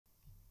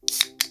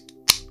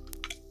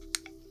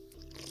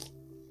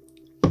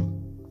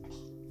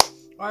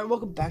Alright,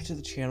 welcome back to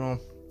the channel.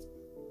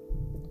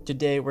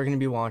 Today we're going to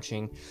be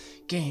watching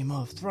Game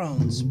of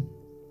Thrones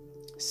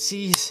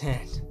Season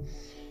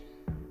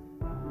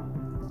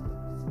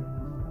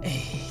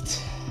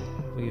 8.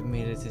 We've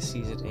made it to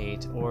Season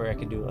 8, or I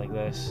could do it like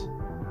this.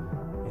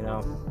 You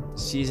know,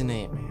 Season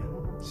 8,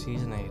 man.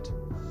 Season 8.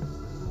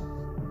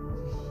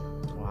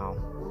 Wow.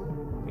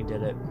 We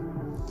did it.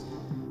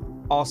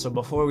 Also,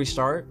 before we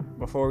start,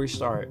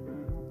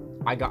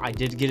 I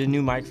did get a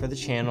new mic for the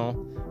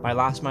channel. My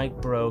last mic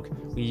broke.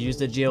 We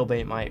used a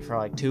jailbait mic for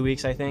like 2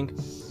 weeks, I think,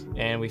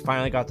 and we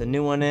finally got the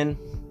new one in.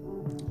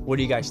 What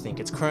do you guys think?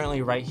 It's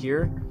currently right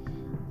here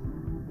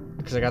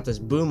because I got this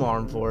boom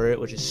arm for it,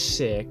 which is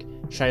sick.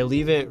 Should I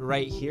leave it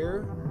right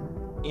here?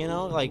 You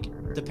know, like,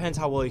 depends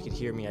how well you could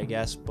hear me, I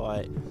guess,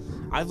 but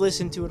I've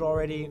listened to it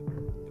already,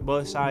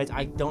 both sides.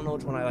 I don't know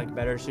which one I like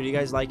better. So do you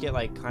guys like it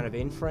like kind of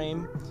in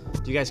frame?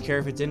 Do you guys care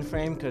if it's in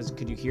frame? Because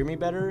could you hear me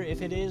better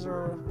if it is,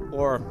 or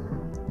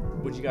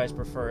would you guys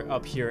prefer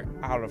up here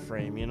out of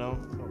frame, you know?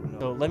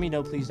 So let me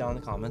know please down in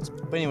the comments.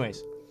 But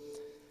anyways,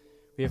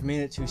 we have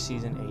made it to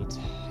Season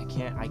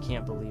 8. I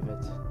can't believe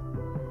it.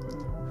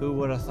 Who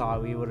would have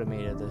thought we would have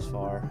made it this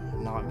far?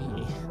 Not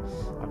me.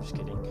 I'm just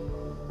kidding.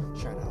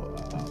 Shout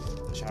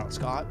out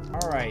Scott.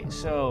 Alright,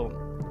 so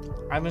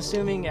I'm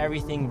assuming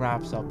everything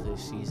wraps up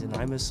this season.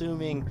 I'm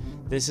assuming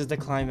this is the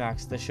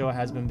climax the show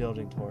has been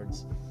building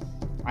towards.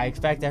 I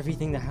expect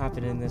everything to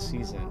happen in this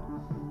season.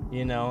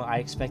 You know, I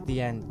expect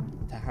the end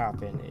to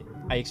happen.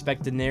 I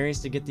expect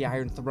Daenerys to get the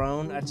Iron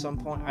Throne at some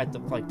point, at the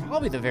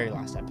probably the very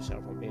last episode,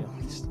 if I'm being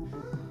honest.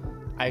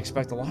 I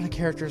expect a lot of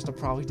characters to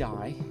probably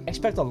die. I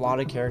expect a lot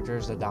of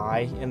characters to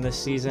die in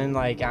this season.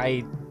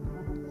 I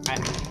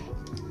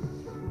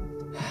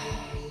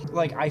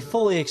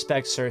fully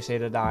expect Cersei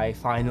to die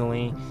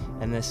finally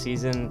in this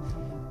season.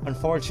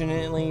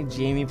 Unfortunately,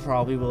 Jaime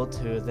probably will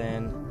too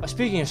then.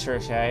 Speaking of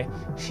Cersei,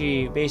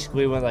 she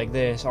basically went like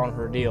this on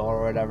her deal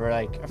or whatever.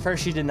 Like, at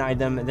first she denied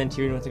them, and then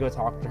Tyrion went to go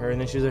talk to her, and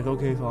then she was like,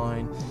 okay,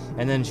 fine.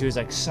 And then she was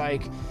like,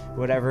 psych,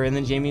 whatever. And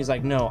then Jaime's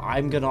like, no,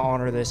 I'm gonna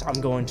honor this.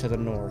 I'm going to the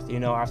north. You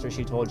know, after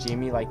she told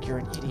Jaime, like, you're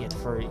an idiot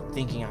for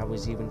thinking I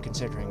was even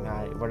considering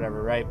that,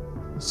 whatever, right?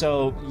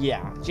 So,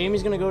 yeah,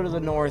 Jaime's gonna go to the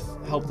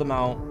north, help them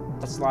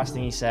out. That's the last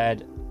thing he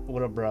said.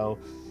 What a bro.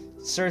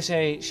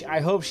 Cersei, I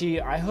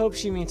hope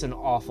she meets an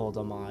awful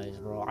demise,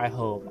 bro. I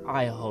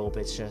hope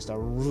it's just a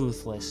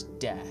ruthless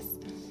death.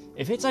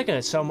 If it's like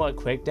a somewhat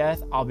quick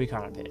death, I'll be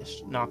kind of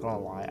pissed. Not gonna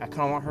lie. I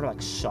kind of want her to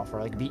like suffer,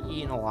 like be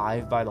eaten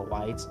alive by the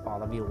whites. Oh,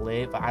 that'd be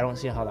lit, but I don't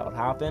see how that would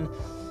happen.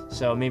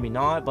 So maybe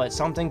not, but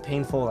something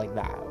painful like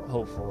that,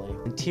 hopefully.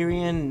 And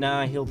Tyrion,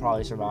 nah, he'll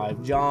probably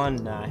survive.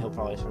 Jon, nah, he'll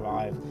probably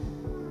survive.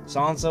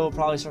 Sansa will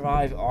probably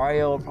survive.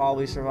 Arya will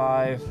probably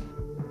survive.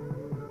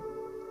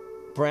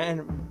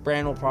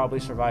 Bran will probably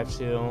survive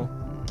too.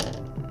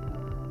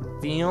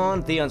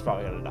 Theon's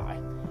probably gonna die.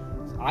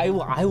 I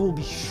will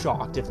be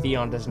shocked if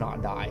Theon does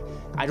not die.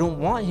 I don't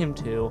want him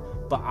to,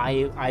 but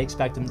I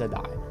expect him to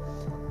die.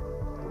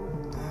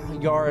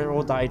 Yara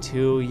will die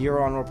too.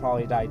 Euron will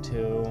probably die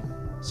too.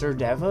 Sir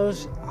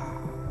Devos,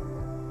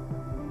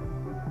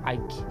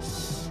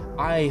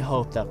 I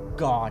hope to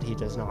God he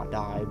does not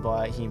die,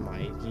 but he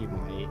might.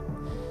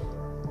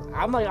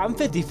 I'm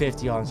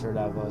 50-50 on Sir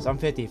Devos. I'm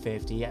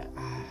 50-50.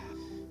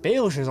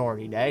 Baelish is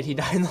already dead. He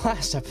died in the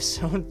last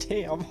episode.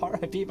 Damn,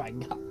 R.I.P. my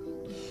guy.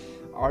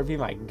 R.I.P.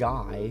 my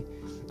guy.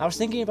 I was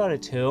thinking about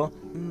it too.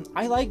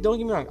 Don't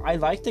get me wrong, I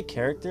like the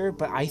character,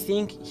 but I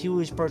think he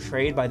was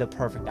portrayed by the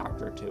perfect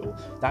actor too.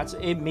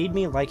 It made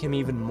me like him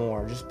even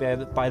more, just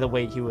by the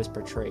way he was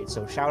portrayed.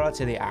 So shout out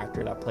to the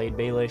actor that played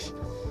Baelish.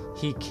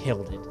 He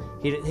killed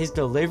it. His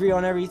delivery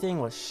on everything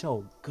was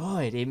so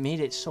good. It made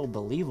it so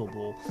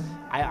believable.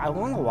 I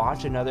want to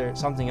watch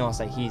something else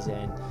that he's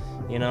in,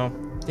 you know?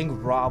 I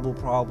think Rob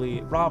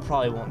probably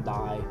won't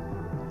die.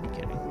 I'm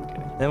kidding.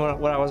 Then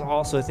what I was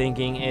also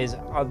thinking is,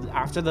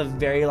 after the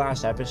very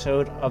last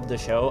episode of the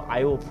show,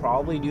 I will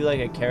probably do like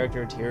a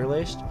character tier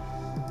list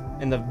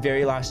in the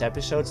very last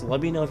episode. So let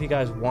me know if you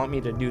guys want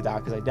me to do that,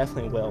 because I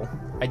definitely will.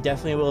 I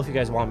definitely will if you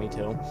guys want me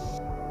to.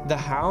 The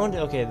Hound,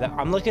 okay,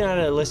 I'm looking at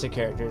a list of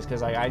characters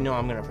because I know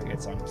I'm gonna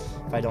forget some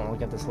if I don't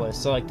look at this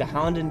list. So like the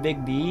Hound and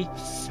Big B,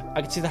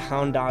 I could see the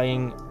Hound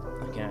dying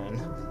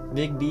again.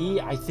 Big B,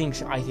 I think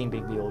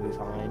Big B will be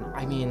fine.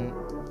 I mean,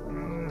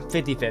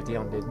 50-50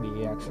 on Big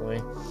B,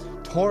 actually.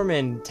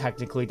 Tormund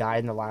technically died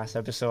in the last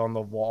episode on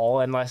the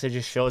wall, unless it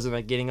just shows him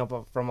like getting up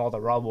from all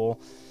the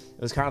rubble. It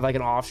was kind of like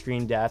an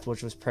off-screen death,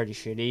 which was pretty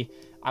shitty.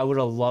 I would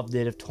have loved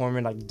it if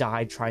Tormund like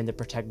died trying to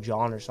protect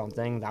Jon or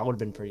something. That would have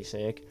been pretty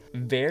sick.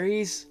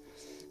 Varys,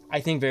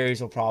 I think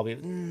Varys will probably...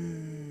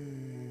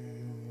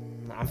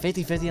 I'm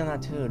 50-50 on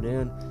that too,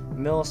 dude.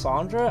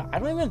 Melisandre, I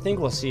don't even think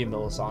we'll see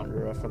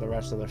Melisandre for the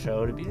rest of the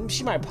show.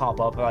 She might pop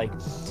up like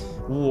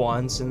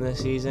once in this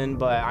season,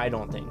 but I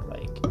don't think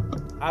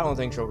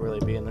she'll really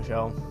be in the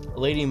show.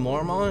 Lady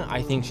Mormont,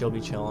 I think she'll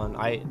be chilling.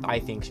 I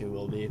think she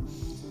will be.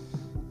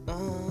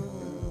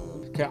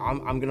 Okay,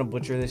 I'm gonna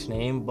butcher this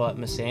name, but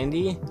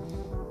Missandei,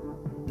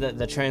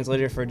 the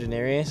translator for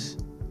Daenerys,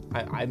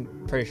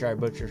 I'm pretty sure I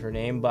butchered her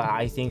name, but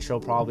I think she'll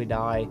probably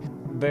die.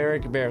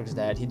 Barrick's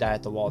dead. He died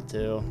at the wall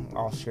too,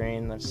 off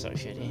screen. That's so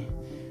shitty.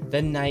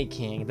 The Night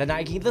King,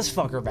 this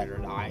fucker better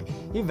die.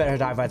 He better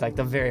die by like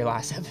the very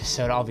last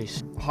episode. I'll be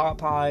Hot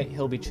Pie.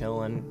 He'll be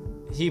chilling.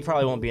 He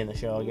probably won't be in the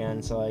show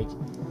again. So like,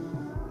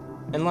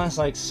 unless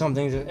like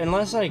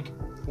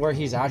where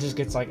he's at just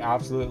gets like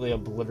absolutely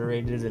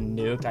obliterated and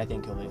nuked, I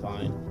think he'll be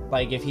fine.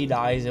 Like if he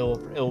dies, it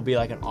will be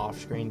like an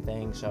off-screen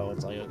thing. So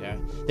it's like, okay,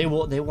 they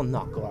will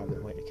not go out of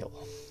their way to kill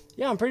him.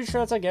 Yeah, I'm pretty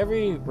sure it's like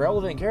every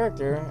relevant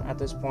character at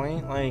this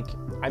point. Like,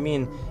 I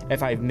mean,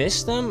 if I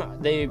missed them,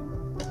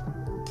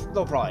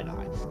 they'll probably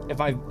die.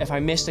 If I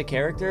missed a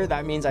character,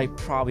 that means I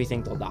probably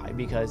think they'll die,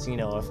 because you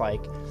know, if I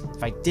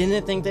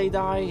didn't think they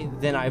die,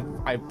 then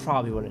I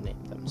probably would have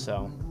named them.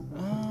 So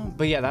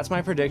but yeah, that's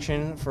my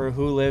prediction for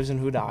who lives and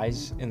who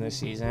dies in this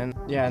season.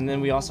 Yeah, and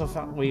then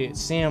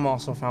Sam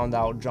also found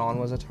out Jon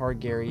was a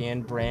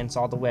Targaryen. Bran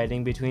saw the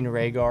wedding between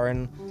Rhaegar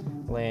and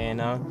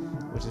Lyanna,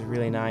 which is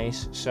really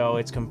nice. So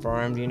it's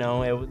confirmed, you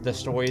know, the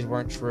stories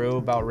weren't true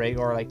about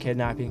Rhaegar like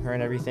kidnapping her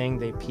and everything.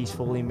 They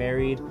peacefully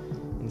married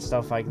and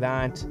stuff like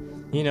that.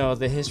 You know,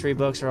 the history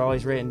books are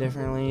always written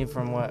differently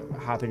from what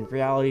happened in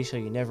reality, so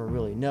you never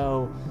really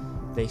know.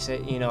 They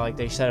say, you know, like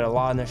they said a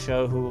lot in the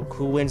show,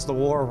 who wins the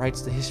war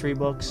writes the history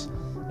books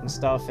and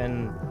stuff,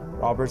 and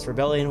Robert's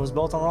rebellion was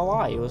built on a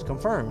lie. It was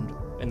confirmed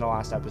in the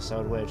last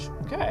episode, which,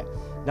 okay.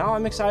 Now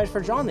I'm excited for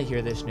Jon to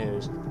hear this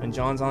news. And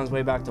Jon's on his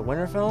way back to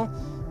Winterfell,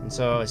 and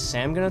so is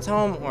Sam gonna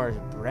tell him, or is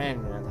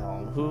Bran gonna tell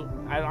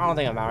him? I don't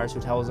think it matters who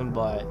tells him,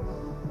 but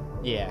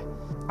yeah.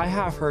 I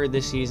have heard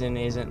this season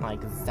isn't like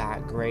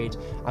that great.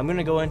 I'm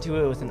gonna go into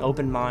it with an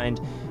open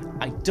mind.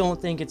 I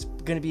don't think it's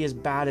gonna be as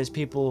bad as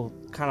people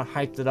kind of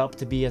hyped it up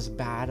to be as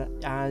bad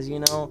as, you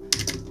know.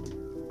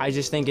 I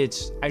just think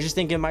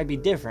it might be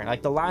different.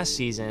 Like the last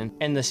season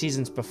and the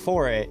seasons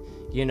before it,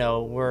 you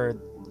know, where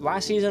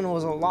last season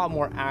was a lot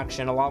more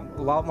action, a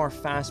lot more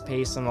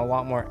fast-paced and a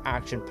lot more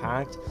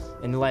action-packed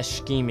and less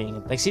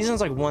scheming. Like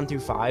seasons like 1 through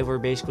 5 were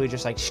basically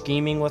just like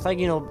scheming with, like,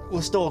 you know,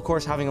 with still of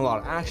course having a lot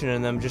of action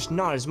in them, just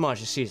not as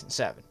much as season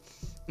 7.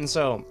 And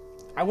so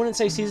I wouldn't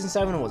say season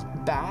 7 was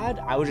bad.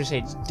 I would just say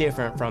it's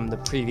different from the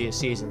previous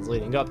seasons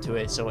leading up to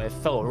it, so it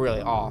felt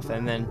really off.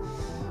 And then,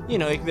 you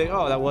know, you could be like,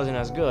 oh, that wasn't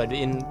as good.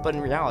 But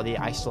in reality,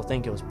 I still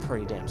think it was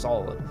pretty damn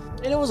solid.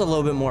 And it was a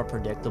little bit more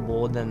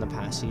predictable than the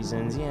past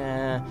seasons,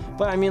 yeah.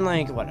 But I mean,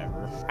 like,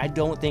 whatever. I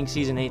don't think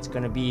season 8's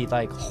gonna be,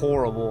 like,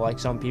 horrible like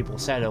some people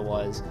said it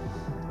was.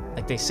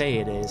 Like they say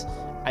it is.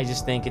 I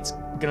just think it's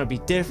gonna be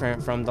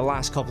different from the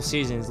last couple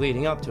seasons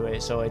leading up to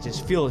it, so it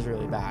just feels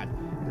really bad.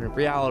 And in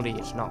reality,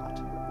 it's not.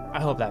 I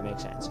hope that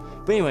makes sense.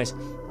 But anyways,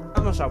 I'm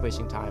gonna stop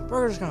wasting time.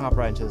 We're just gonna hop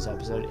right into this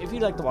episode. If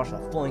you'd like to watch the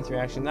full-length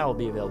reaction, that will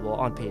be available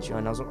on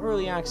Patreon. Also,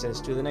 early access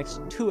to the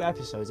next 2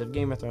 episodes of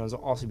Game of Thrones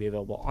will also be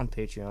available on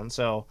Patreon.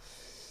 So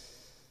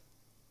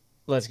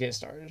let's get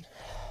started.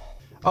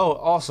 Oh,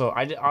 also,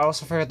 I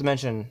also forgot to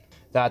mention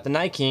that the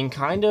Night King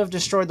kind of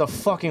destroyed the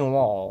fucking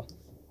wall.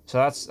 So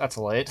that's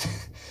lit.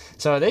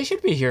 So they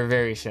should be here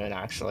very soon,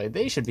 actually.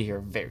 They should be here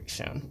very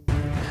soon.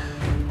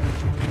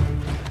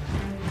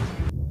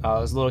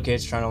 This little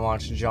kid's trying to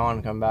watch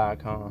Jon come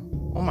back, huh?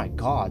 Oh my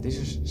god, these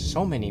are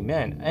so many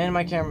men. And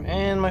my camera,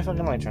 and my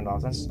fucking light turned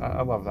off.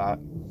 I love that.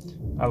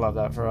 I love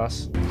that for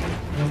us.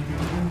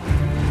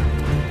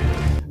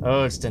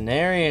 Oh, it's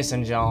Daenerys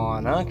and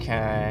Jon.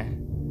 Okay.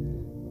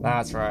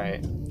 That's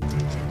right.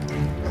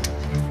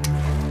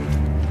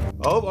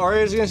 Oh,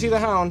 Arya's gonna see the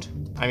Hound.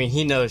 I mean,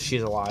 he knows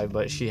she's alive,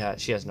 but she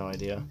has no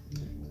idea.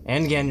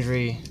 And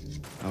Gendry.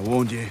 I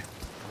warned you.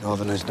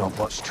 Northerners don't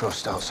much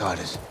trust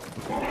outsiders.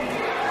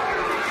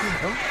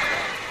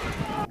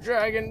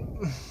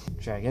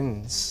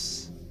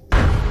 Dragons.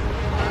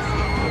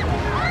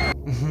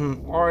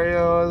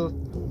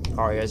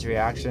 Arya's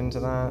reaction to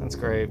that. That's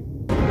great.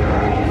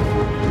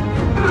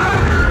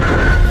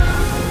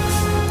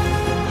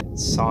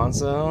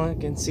 Sansa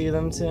can see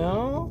them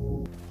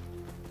too.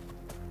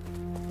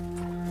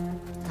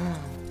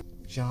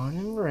 Jon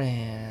and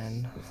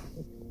Bran.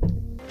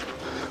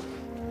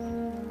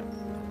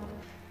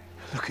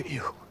 Look at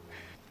you.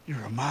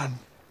 You're a man.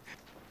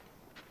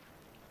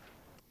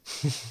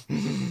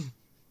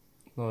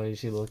 The way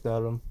she looked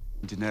at him.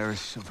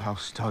 Daenerys of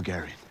House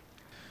Targaryen.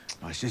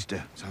 My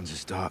sister, Sansa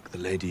Stark, the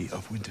Lady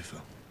of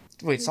Winterfell.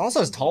 Wait,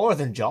 Sansa's taller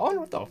than Jon?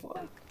 What the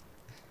fuck?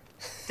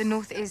 The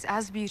North is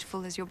as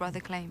beautiful as your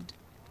brother claimed.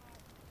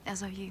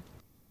 As are you.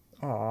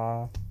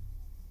 Aww.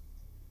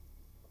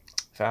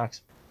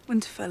 Facts.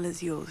 Winterfell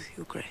is yours,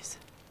 Your Grace.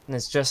 And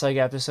it's just like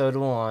episode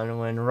 1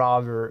 when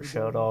Robert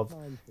showed up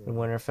in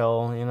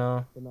Winterfell, you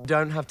know?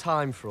 Don't have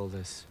time for all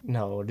this.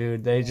 No,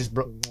 dude, they just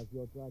broke.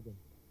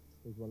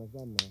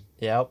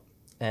 Yep.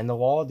 And the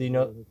wall, do you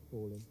know?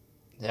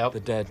 Yep. The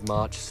dead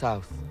march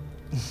south.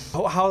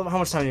 How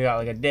much time you got?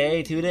 Like a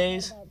day, 2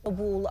 days? The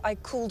wall, I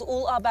called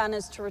all our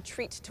banners to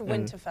retreat to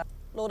Winterfell.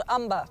 Lord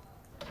Umber,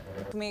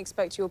 can we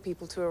expect your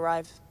people to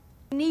arrive?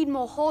 We need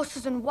more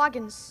horses and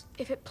wagons,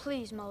 if it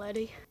please, my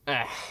lady.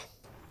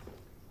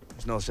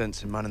 There's no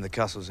sense in manning the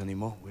castles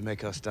anymore. We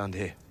make our stand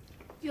here.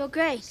 Your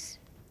Grace.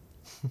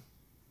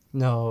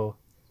 No.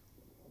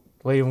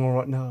 Wait,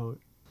 more. No.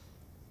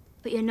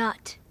 But you're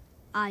not,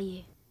 are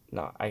you?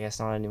 No, I guess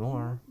not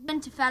anymore.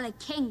 Winterfell a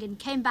king and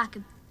came back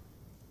a...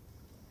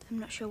 I'm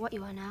not sure what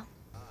you are now.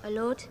 A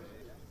lord?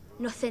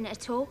 Nothing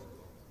at all?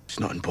 It's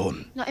not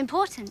important. Not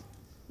important.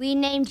 We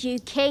named you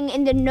King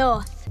in the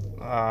North.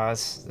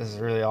 This is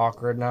really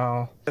awkward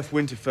now. Left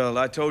Winterfell,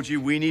 I told you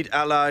we need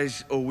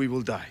allies or we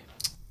will die.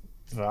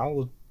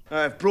 Valid.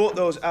 I have brought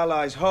those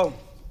allies home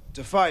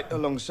to fight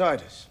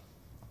alongside us.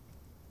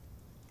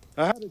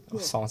 I had a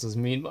choice. Sansa's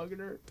mean mugging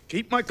her.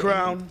 Keep my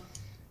crown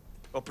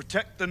or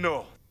protect the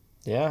North.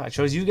 Yeah, I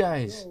chose you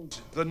guys.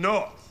 The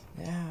North.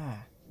 Yeah.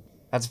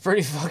 That's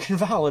pretty fucking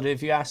valid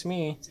if you ask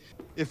me.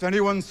 If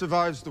anyone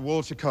survives the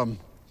war to come,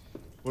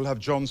 we'll have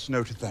Jon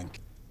Snow to thank.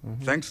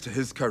 Thanks to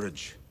his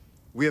courage,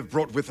 we have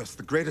brought with us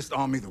the greatest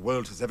army the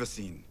world has ever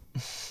seen.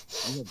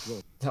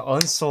 The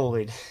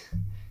Unsullied.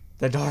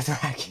 The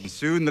Dothraki. And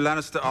soon the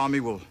Lannister army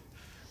will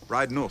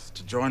ride north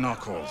to join our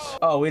cause.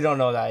 Oh, we don't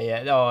know that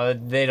yet. Oh,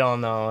 they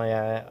don't know.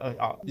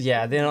 Yeah.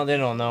 Yeah, they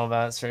don't know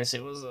about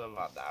Cersei was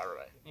about that,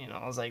 right? You know,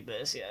 it was like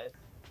this yet.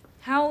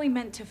 How are we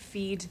meant to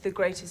feed the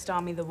greatest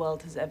army the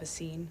world has ever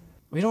seen?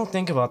 We don't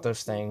think about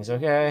those things,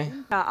 okay?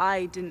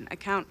 I didn't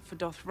account for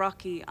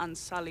Dothraki,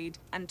 Unsullied,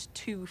 and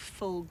 2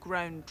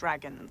 full-grown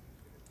dragons.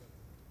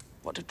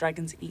 What do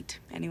dragons eat,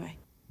 anyway?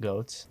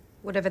 Goats.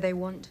 Whatever they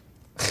want.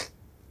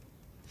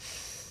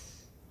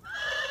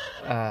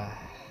 Yeah,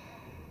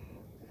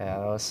 that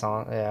was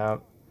yeah.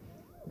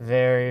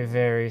 Very,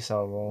 very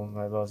subtle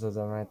by both of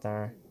them right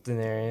there.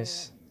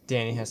 Daenerys.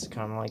 Dany has to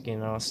kind of like, you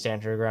know,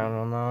 stand her ground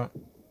on that.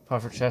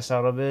 Puff her chest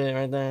out a bit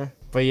right there.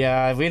 But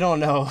yeah, we don't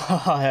know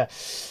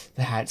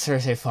that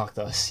Cersei fucked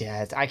us.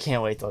 Yeah, I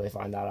can't wait till they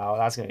find that out.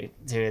 That's gonna be,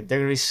 dude, they're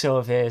gonna be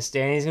so pissed.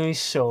 Dany's gonna be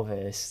so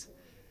pissed.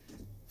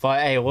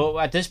 But hey, well,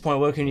 at this point,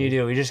 what can you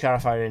do? We just gotta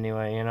fight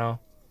anyway, you know?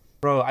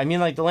 Bro, I mean,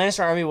 like, the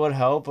Lannister army would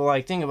help, but,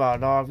 like, think about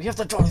it, dog. We have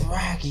the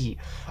Dothraki.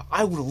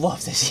 I would love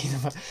to see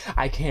them.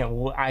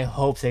 I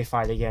hope they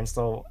fight against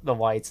the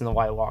Whites and the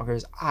White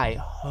Walkers. I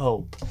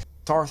hope.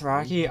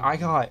 Dothraki, I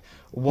got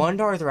 1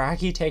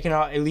 Dothraki taking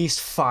out at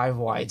least 5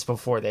 Whites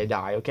before they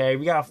die, okay?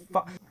 We got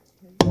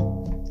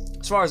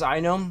as far as I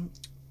know,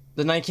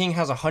 the Night King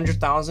has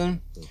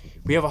 100,000.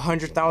 We have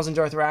 100,000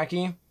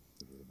 Dothraki.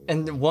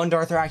 And 1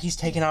 Dothraki's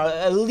taking out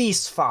at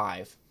least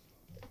 5.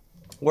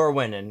 We're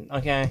winning,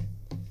 okay?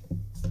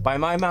 By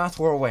my math,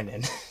 we're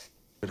winning.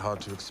 It's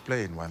hard to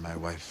explain why my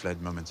wife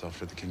fled moments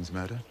after the king's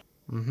murder.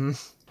 Mm-hmm.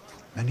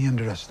 Many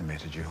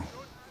underestimated you.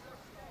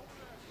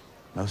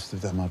 Most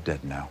of them are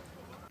dead now.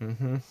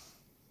 Mm-hmm.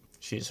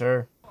 She's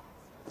her.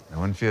 No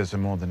one fears her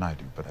more than I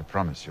do, but I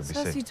promise you'll be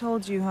Cersei safe.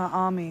 told you her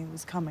army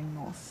was coming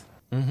north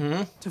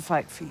Mm-hmm. to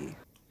fight for you.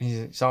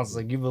 He sounds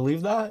like you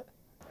believe that?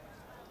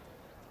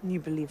 And you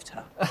believed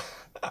her.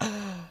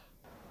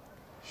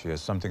 She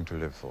has something to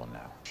live for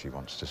now. She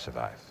wants to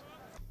survive.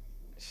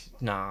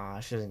 Nah,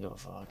 she doesn't give a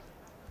fuck.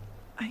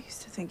 I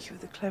used to think you were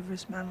the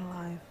cleverest man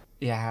alive.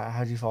 Yeah,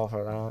 how'd you fall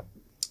for that?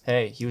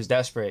 Hey, he was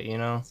desperate, you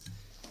know?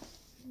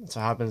 That's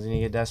what happens when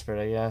you get desperate,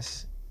 I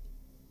guess.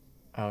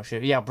 Oh,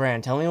 shit. Yeah,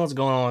 Bran, tell me what's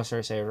going on with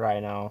Cersei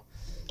right now.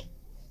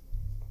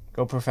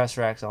 Go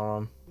Professor X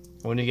on him.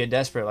 When you get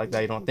desperate like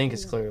that, you don't think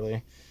it's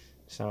clearly.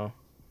 So,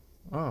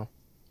 oh.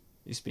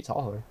 You used to be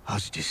taller. How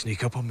did you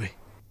sneak up on me?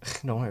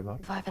 Don't worry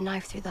about it. If I have a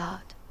knife through the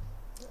heart.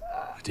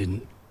 I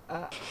didn't.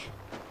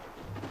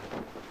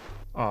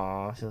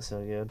 Aw, I feel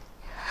so good.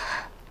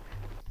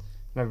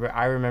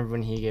 I remember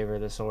when he gave her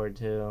the sword,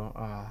 too.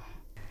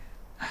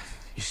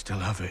 You still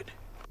have it?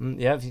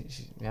 Yep,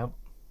 yep.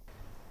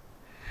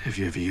 Have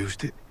you ever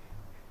used it?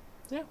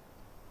 Yeah.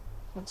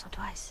 Once or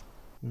twice.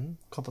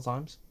 Couple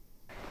times.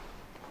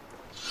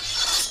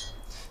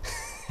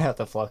 Have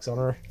to flex on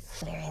her.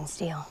 Valyrian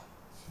steel.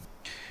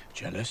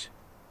 Jealous?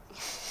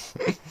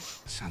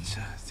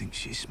 Sansa thinks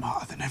she's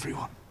smarter than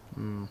everyone.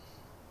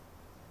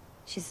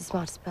 She's the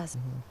smartest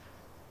person.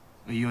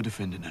 Are you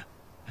defending her?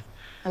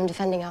 I'm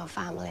defending our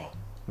family.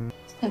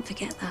 Don't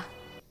forget that.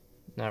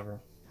 Never.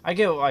 I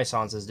get why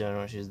Sansa's doing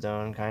what she's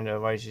doing, kind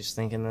of why she's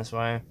thinking this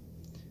way.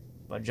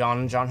 But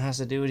Jon has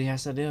to do what he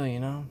has to do, you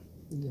know?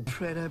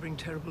 Afraid I bring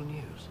terrible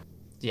news.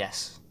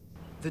 Yes.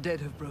 The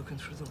dead have broken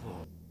through the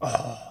wall.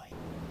 Oh.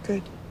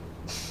 Good.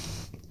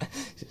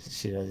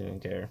 She doesn't even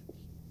care.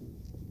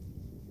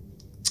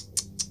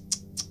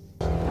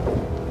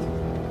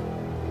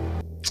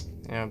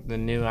 Yeah, the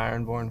new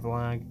Ironborn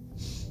flag.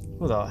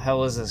 Who the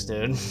hell is this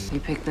dude? You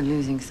picked the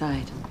losing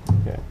side.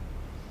 Okay.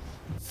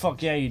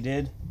 Fuck yeah, you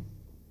did.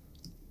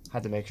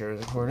 Had to make sure it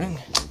was recording.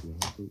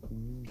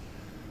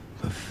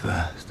 But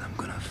first, I'm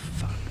gonna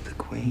fuck the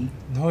queen.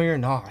 No, you're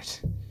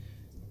not.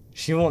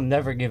 She will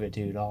never give it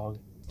to you, dog.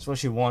 That's what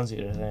she wants you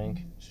to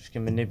think. She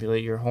can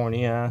manipulate your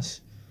horny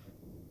ass.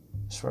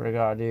 Swear to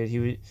God,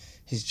 dude,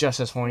 he's just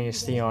as horny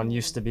as Theon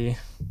used to be.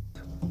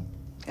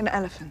 And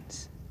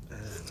elephants.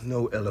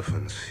 No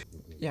elephants.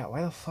 Yeah,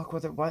 why the fuck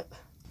would there, what?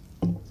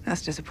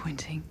 That's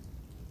disappointing.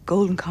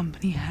 Golden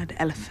Company had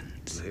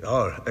elephants. They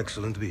are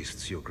excellent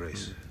beasts, Your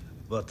Grace,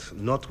 but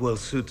not well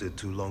suited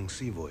to long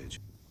sea voyage.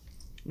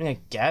 I mean, I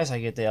guess I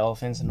get the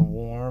elephants in the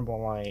war, but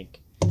like,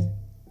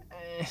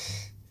 I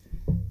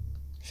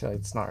feel like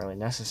it's not really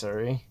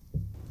necessary.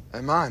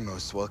 Am I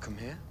most welcome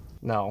here?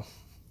 No.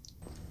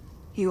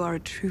 You are a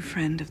true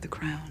friend of the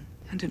crown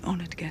and an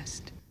honored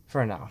guest.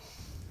 For now.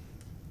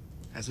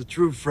 As a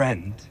true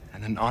friend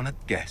and an honored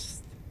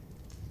guest.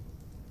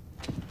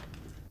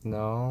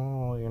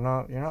 No, you're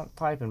not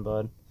piping,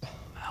 bud.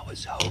 I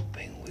was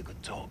hoping we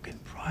could talk in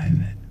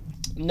private.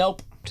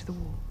 Nope. To the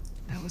war.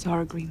 That was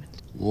our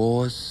agreement.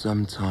 Wars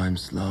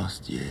sometimes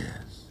last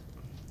years.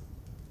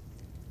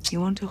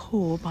 You want a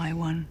whore, buy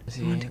one.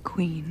 You want a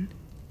queen,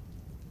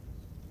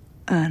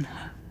 earn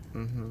her.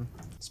 Mm-hmm.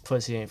 This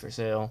pussy ain't for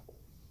sale.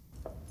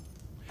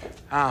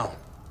 How?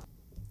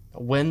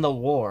 Win the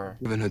war.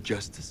 Given her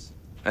justice,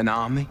 an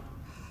army,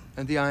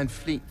 and the Iron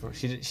Fleet.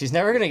 She's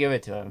never gonna give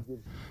it to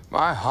him.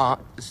 My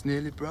heart is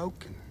nearly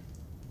broken.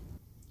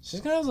 She's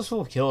gonna have this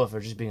fool kill her for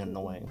just being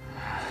annoying.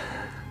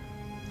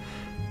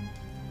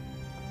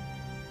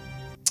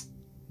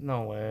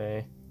 No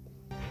way.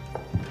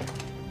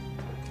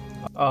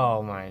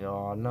 Oh my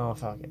god, no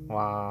fucking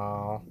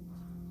wow.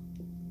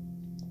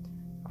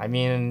 I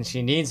mean,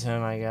 she needs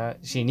him, I guess.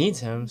 She needs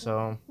him,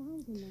 so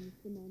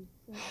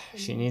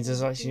she needs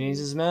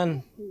his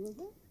men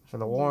for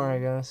the war, I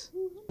guess.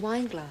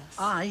 Wine glass.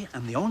 I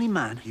am the only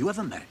man you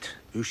ever met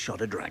who shot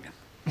a dragon.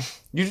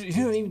 You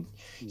don't even.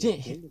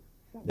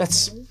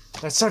 That's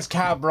such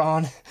cap,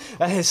 Braun.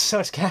 That is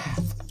such cap.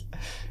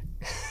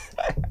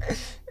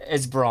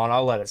 It's Braun.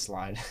 I'll let it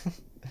slide.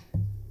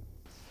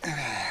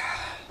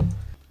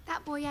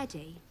 That boy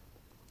Eddie,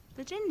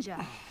 The ginger.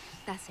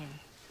 That's him.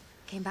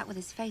 Came back with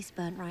his face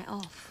burnt right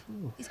off.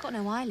 Ooh. He's got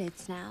no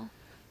eyelids now.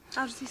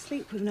 How does he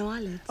sleep with no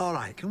eyelids? All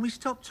right, can we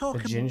stop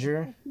talking? The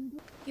ginger?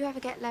 you ever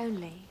get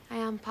lonely? I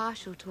am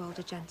partial to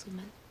older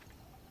gentlemen.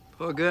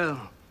 Poor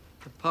girl.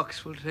 The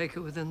pox will take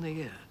her within the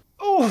year.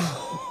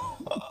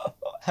 Oh,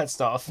 that's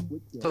tough.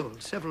 Oh,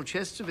 several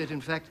chests of it,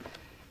 in fact.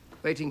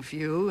 Waiting for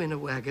you in a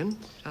wagon,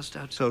 just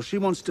outside. So she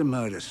wants to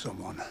murder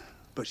someone,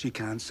 but she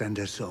can't send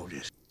her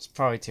soldiers. It's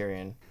probably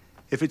Tyrion.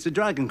 If it's a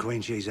Dragon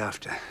Queen she's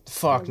after.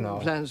 Fuck no.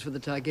 Plans for the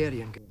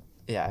Targaryen.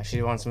 Yeah,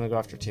 she wants him to go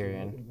after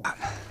Tyrion.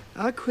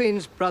 Our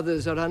queen's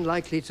brothers are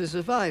unlikely to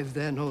survive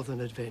their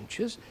northern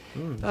adventures,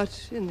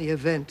 but in the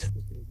event...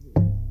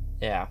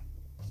 Yeah.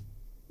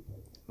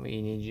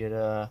 We need you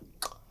to...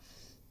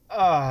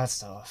 Oh, that's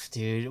tough,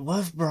 dude. What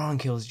if Bronn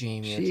kills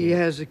Jaime? She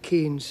has a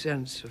keen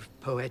sense of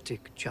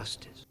poetic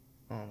justice.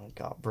 Oh my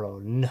god, bro,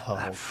 no.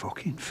 That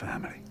fucking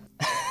family.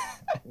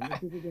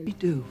 We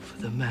do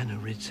for the man who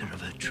rids her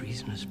of her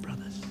treasonous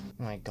brothers.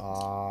 Oh my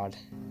god.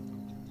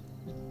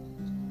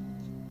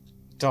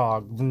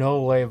 Dog,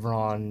 no way,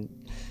 Bronn.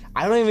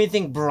 I don't even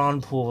think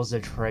Bronn pulls the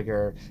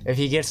trigger. If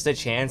he gets the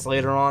chance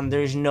later on,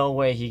 there's no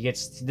way he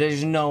gets...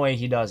 There's no way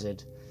he does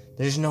it.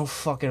 There's no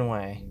fucking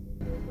way.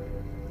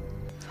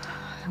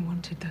 I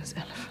wanted those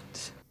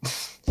elephants.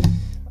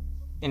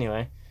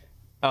 Anyway.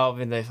 Oh,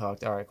 and they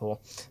fucked. Alright,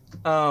 cool.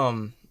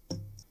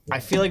 I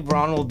feel like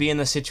Bronn will be in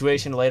the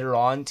situation later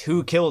on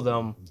to kill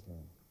them,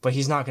 but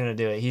he's not gonna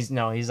do it. He's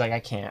like, I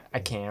can't.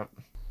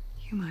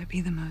 You might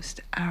be the most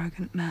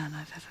arrogant man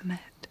I've ever met.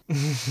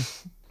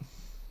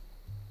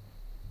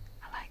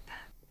 I like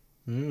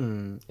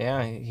that.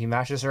 Yeah, he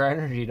matches her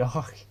energy,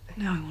 dog.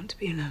 Now I want to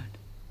be alone.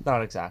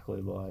 Not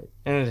exactly, but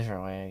in a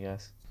different way, I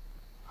guess.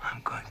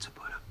 I'm going to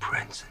put a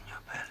prince in your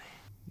belly.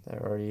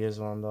 There already is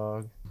one,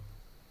 dog.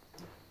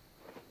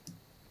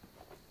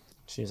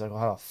 She's like, well,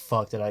 how the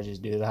fuck did I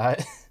just do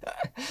that?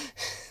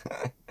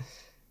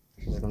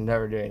 She's like, I'm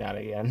never doing that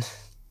again.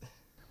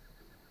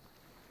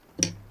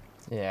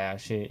 Yeah,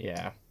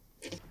 yeah.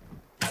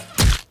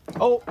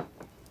 Oh!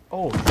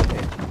 Oh,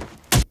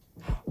 shit.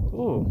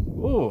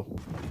 Ooh.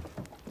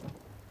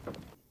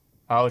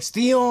 Oh, it's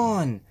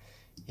Theon!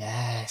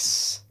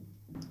 Yes.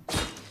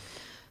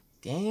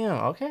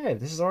 Damn, okay.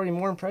 This is already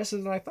more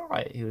impressive than I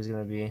thought he was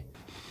gonna be.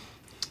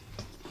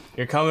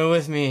 You're coming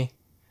with me.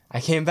 I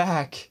came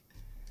back.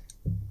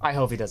 I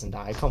hope he doesn't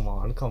die. Come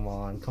on.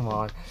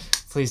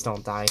 Please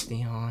don't die,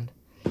 Theon.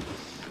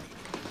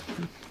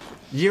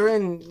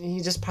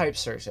 He just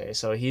pipes Cersei,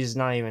 so he's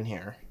not even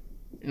here.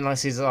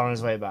 Unless he's on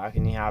his way back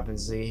and he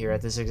happens to be here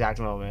at this exact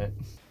moment.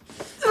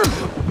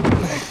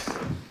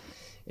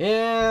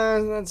 Yeah,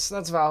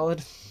 that's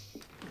valid.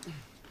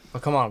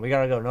 But come on, we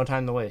gotta go. No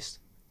time to waste.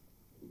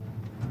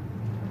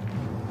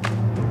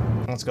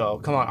 Let's go.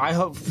 Come on. I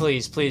hope,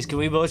 please, can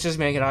we both just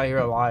make it out of here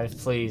alive?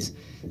 Please.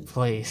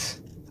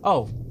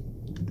 Oh.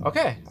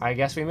 Okay. I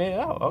guess we made it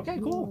out. Okay,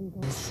 cool.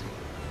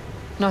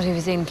 Not if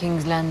he's in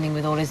King's Landing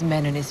with all his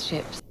men and his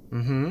ships.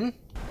 Mm-hmm.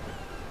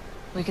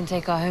 We can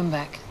take our home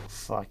back.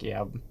 Fuck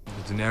yeah.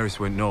 The Daenerys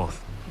went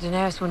north.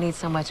 Daenerys will need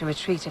somewhere to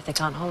retreat if they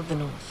can't hold the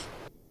north.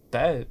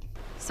 Bet.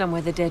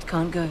 Somewhere the dead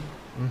can't go.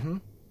 Mm-hmm.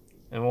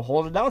 And we'll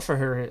hold it down for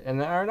her in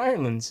the Iron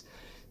Islands.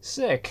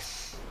 Sick.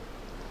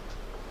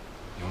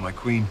 You're my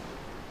queen.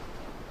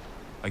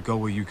 I go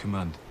where you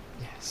command.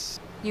 Yes.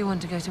 You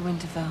want to go to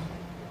Winterfell?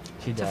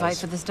 He does. To fight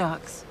for the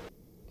Starks?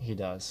 He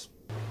does.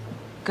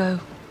 Go.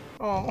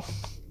 Oh,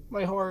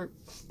 my heart.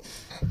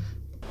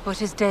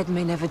 What is dead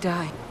may never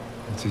die.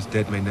 What is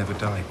dead may never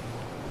die.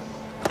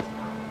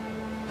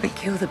 But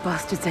kill the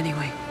bastards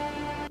anyway.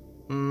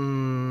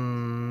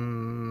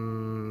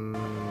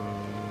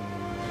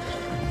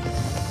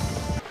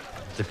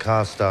 The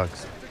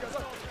Karstarks.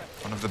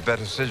 One of the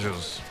better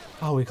sigils.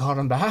 Oh, we caught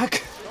him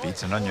back?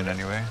 Beats an onion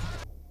anyway.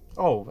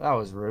 Oh, that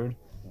was rude.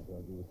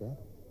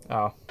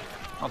 Oh.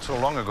 Not so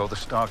long ago, the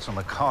Starks and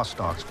the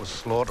Karstarks were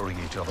slaughtering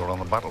each other on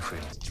the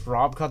battlefield.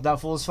 Rob cut that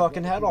fool's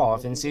fucking head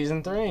off in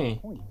season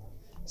 3.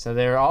 So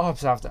they were all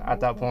upset at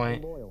that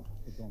point.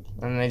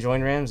 And they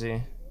joined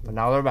Ramsay. But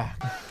now they're back.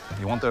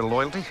 You want their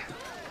loyalty?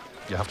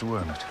 You have to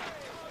earn it.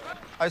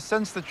 I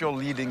sense that you're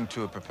leading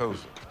to a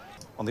proposal.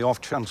 On the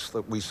off chance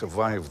that we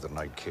survive the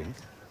Night King,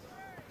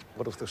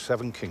 what if the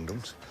Seven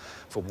Kingdoms,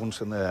 for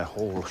once in their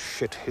whole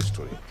shit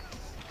history...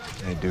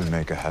 They do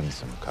make a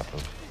handsome couple.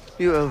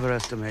 You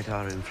overestimate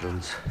our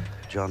influence.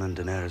 Jon and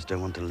Daenerys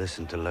don't want to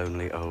listen to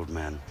lonely old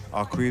men.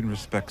 Our queen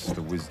respects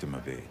the wisdom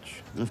of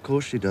age. Of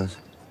course she does.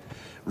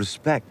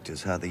 Respect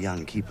is how the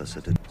young keep us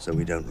at it, so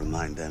we don't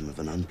remind them of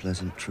an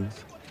unpleasant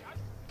truth.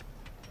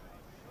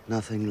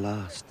 Nothing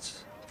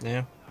lasts.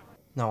 Yeah.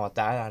 Not with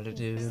that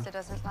attitude. Sister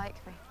doesn't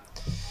like me.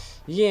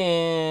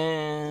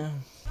 Yeah.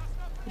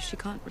 If she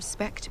can't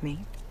respect me,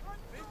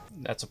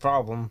 that's a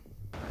problem.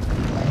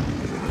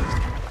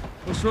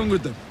 What's wrong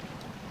with them?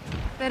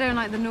 They don't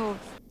like the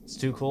North. It's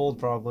too cold,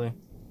 probably.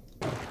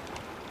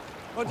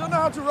 I don't know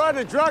how to ride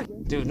a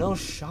dragon. Dude, no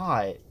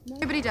shot.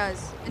 Nobody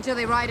does until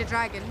they ride a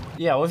dragon.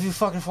 Yeah, what if you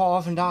fucking fall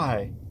off and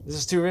die? This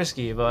is too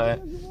risky,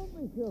 but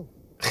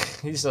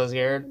he's so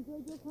scared.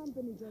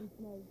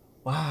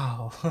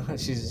 Wow,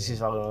 she's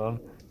fucking with him.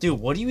 Dude,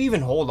 what do you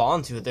even hold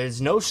on to?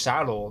 There's no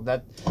saddle.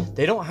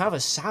 They don't have a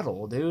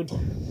saddle, dude.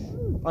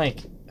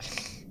 Like,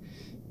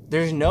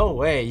 there's no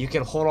way you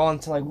can hold on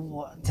to like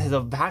to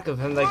the back of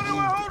him. Like, what do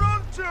I hold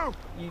on to?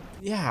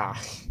 Yeah.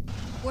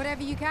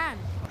 Whatever you can.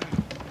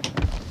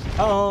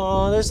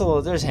 Oh, there's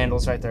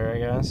handles right there, I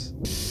guess.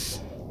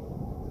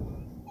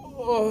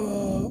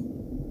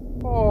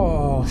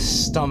 Oh,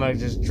 stomach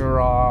just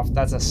dropped.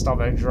 That's a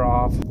stomach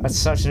drop. That's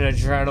such an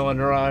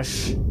adrenaline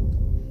rush.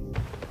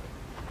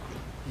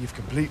 You've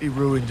completely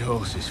ruined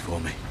horses for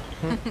me.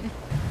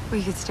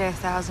 We could stay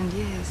 1,000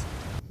 years.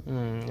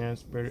 Yeah,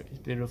 it's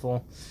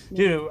beautiful.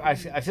 Dude, I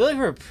feel like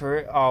we're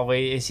oh,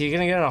 wait, is he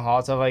gonna get in a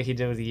hot tub like he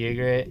did with the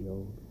Ygritte?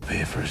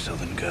 Fear for a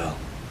southern girl.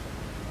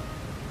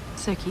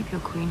 so keep your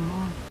queen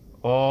warm.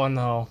 Oh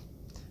no.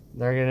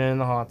 They're getting in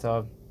the hot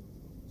tub.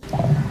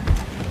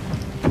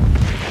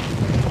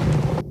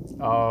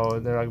 Oh,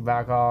 they're like,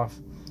 back off.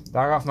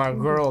 Back off my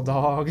girl,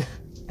 dog.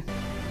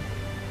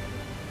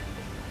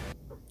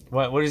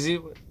 What is he?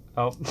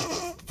 Oh,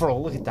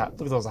 bro, look at that.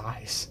 Look at those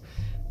eyes.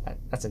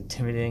 That's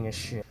intimidating as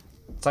shit.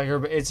 It's like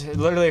it's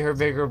literally her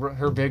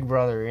big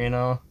brother, you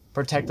know?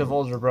 Protective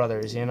older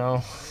brothers, you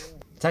know?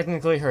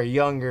 Technically her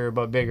younger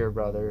but bigger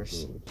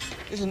brothers.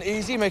 Isn't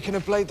easy making a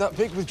blade that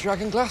big with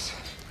dragon glass.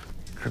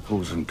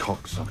 Cripples and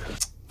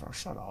cocksuckers. Bro,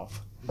 shut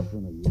off.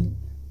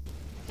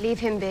 Leave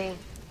him be.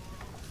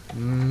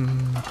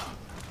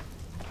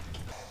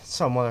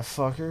 Some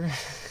motherfucker.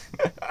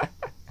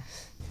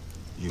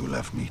 You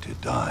left me to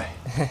die.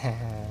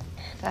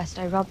 First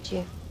I robbed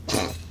you.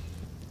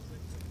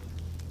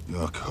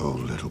 You're a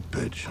cold little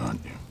bitch,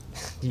 aren't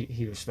you?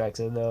 He respects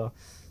it though.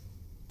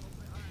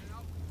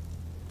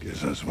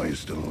 Guess that's why you're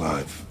still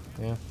alive.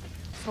 Yeah.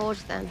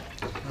 Forge then.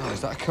 Oh,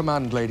 is that a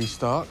command, Lady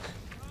Stark?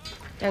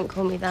 Don't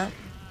call me that.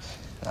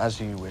 As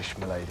you wish,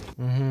 milady.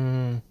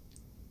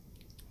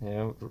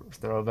 Yeah,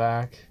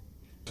 throwback.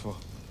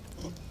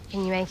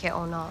 Can you make it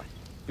or not?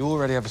 You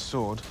already have a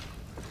sword.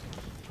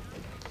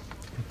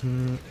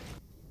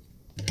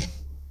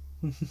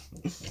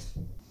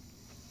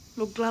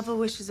 Lord Glover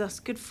wishes us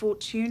good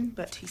fortune,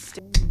 but he's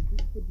still...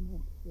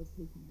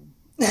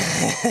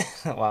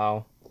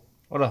 Wow.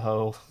 What a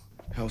hoe.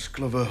 House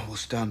Glover will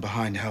stand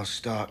behind House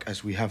Stark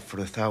as we have for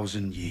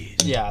 1,000 years.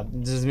 Yeah,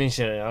 doesn't mean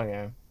shit.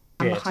 Okay.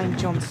 I'm behind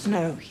Jon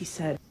Snow, he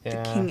said.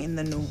 Yeah. The king in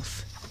the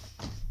north.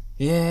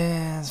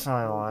 Yeah, that's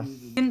probably why.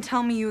 You didn't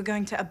tell me you were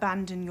going to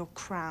abandon your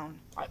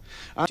crown.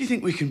 Do you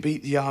think we can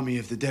beat the army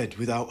of the dead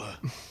without her?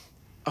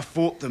 I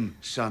fought them,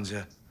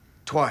 Sansa.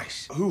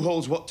 Twice. Who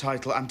holds what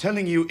title? I'm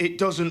telling you, it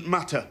doesn't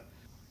matter.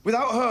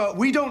 Without her,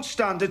 we don't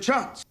stand a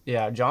chance.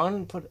 Yeah,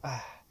 Jon put...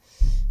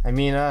 I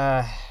mean,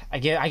 I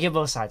get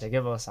both sides. I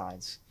get both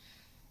sides.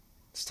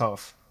 It's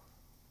tough.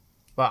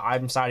 But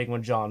I'm siding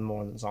with Jon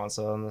more than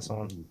Sansa on this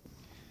one.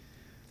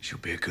 She'll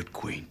be a good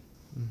queen.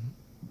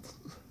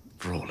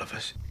 For all of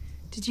us.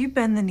 Did you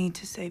bend the knee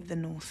to save the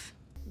north?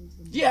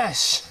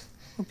 Yes!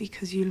 Or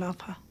because you love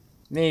her?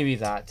 Maybe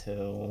that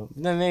too.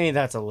 Then maybe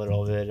that's a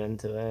little bit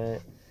into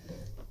it.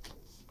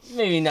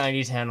 Maybe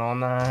 90-10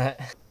 on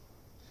that.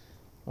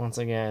 Once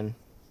again,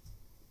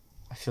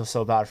 I feel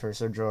so bad for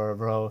Ser Jorah,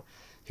 bro.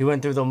 He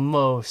went through the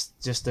most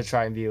just to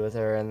try and be with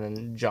her, and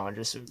then Jon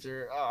just suits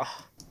her.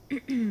 Oh.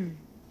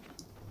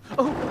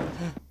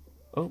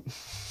 Oh.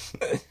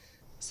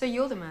 So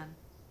you're the man?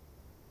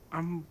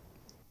 I'm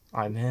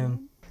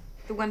him.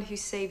 The one who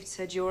saved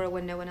Ser Jorah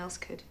when no one else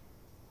could?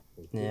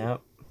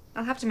 Yep.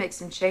 I'll have to make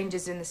some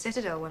changes in the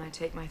Citadel when I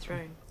take my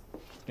throne.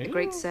 A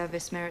great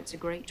service merits a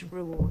great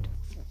reward.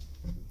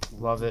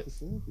 Love it.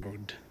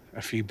 Good.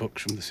 A few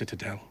books from the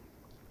Citadel.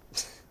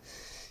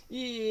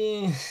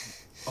 Yeah.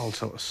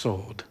 Also a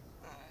sword.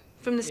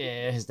 From the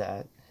Yeah, his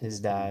dad. His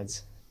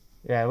dad's.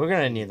 Yeah, we're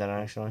gonna need that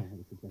actually.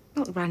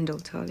 Not Randall,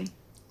 Tarly.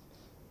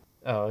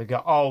 Oh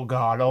god. Oh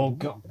god. Oh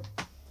god.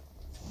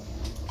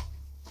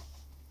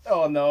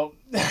 Oh no.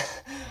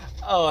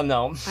 Oh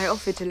no. I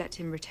offered to let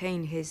him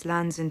retain his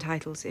lands and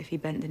titles if he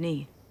bent the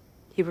knee.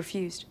 He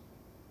refused.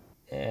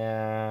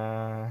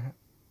 Yeah.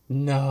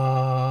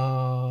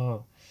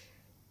 No.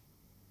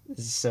 This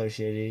is so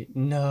shitty.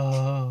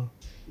 No.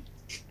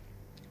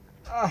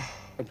 I'll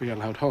be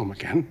allowed home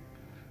again,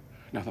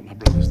 now that my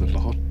brother's the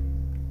Lord.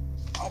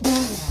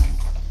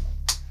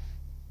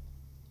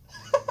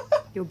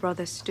 Your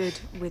brother stood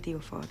with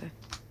your father.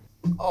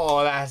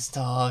 Oh, that's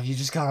tough. You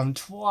just got him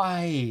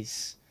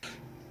twice.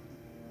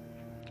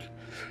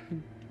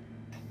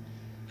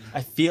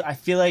 I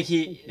feel like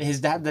his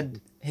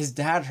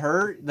dad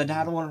hurt. The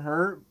dad one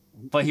hurt,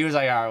 but he was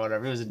like, all right,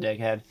 whatever. He was a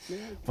dickhead.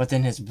 But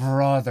then his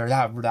brother,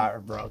 that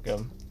broke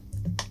him.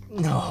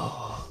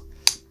 No,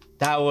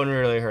 that one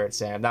really hurt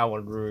Sam. That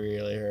one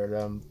really hurt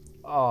him.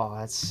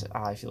 Oh,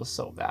 I feel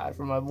so bad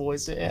for my boy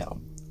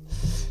Sam.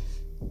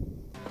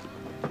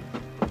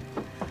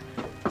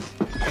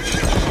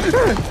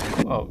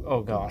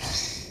 Oh god.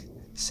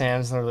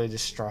 Sam's literally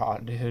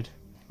distraught, dude.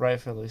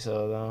 Rightfully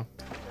so, though.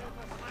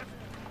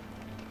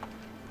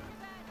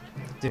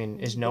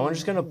 Dude, is no one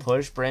just gonna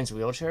push Brand's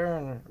wheelchair?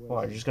 Or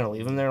what, you're just gonna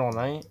leave him there all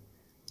night?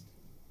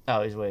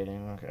 Oh, he's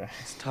waiting, okay.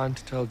 It's time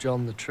to tell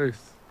John the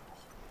truth.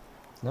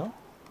 No?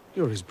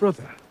 You're his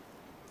brother.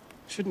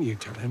 Shouldn't you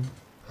tell him?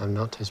 I'm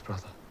not his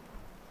brother.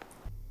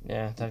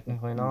 Yeah,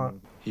 technically not.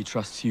 He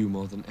trusts you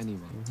more than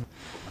anyone.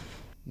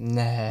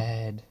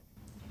 Ned.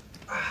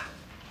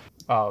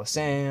 Oh,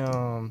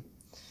 Sam.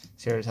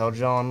 Here, tell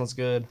John what's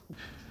good.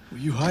 Were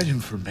you hiding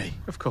from me?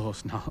 Of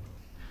course not.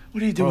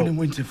 What are you doing in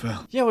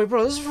Winterfell? Yeah, wait,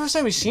 bro, this is the first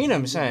time we've seen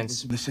him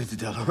since. The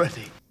Citadel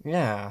already?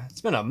 Yeah,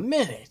 it's been a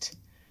minute.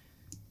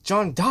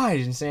 John died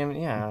and Sam,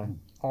 yeah.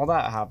 All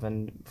that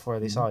happened before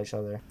they saw each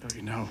other. Don't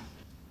you know?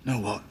 Know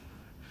what?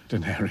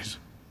 Daenerys.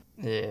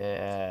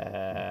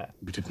 Yeah.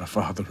 We did my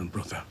father and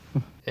brother.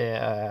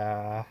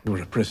 Yeah. You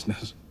were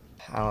prisoners.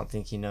 I don't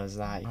think he knows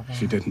that.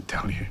 She didn't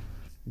tell you.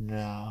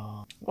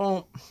 No.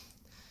 Well,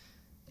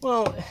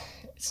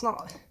 it's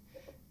not.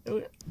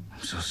 I'm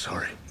so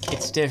sorry.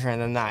 It's different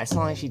than that. It's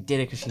not like she did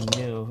it because she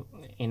knew,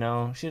 you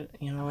know?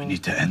 We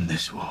need to end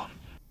this war.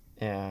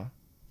 Yeah.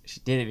 She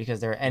did it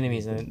because they were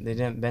enemies and they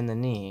didn't bend the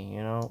knee,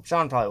 you know?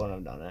 Sean probably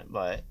wouldn't have done it,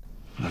 but...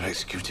 I've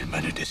executed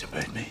men who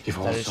disobeyed me. You've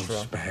also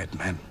spared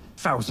men.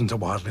 Thousands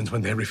of wildlings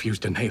when they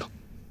refused to kneel.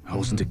 I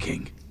wasn't a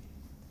king.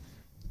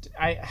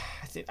 I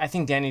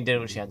think Dany did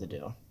what she had to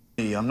do.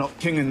 I'm not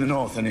king in the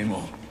north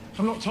anymore.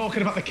 I'm not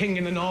talking about the king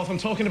in the north. I'm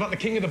talking about the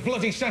king of the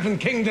bloody Seven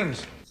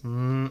Kingdoms.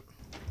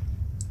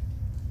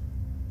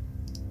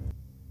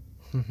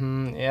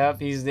 Yep,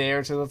 he's the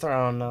heir to the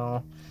throne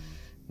now.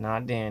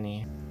 Not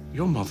Dany.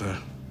 Your mother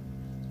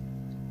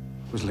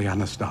was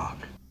Lyanna Stark.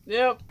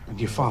 Yep. And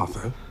your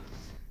father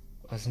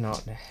was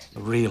not the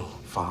real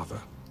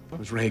father.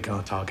 Was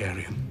Rhaegar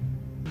Targaryen.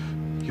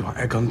 You are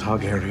Aegon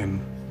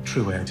Targaryen,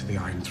 true heir to the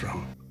Iron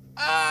Throne.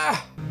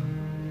 Ah!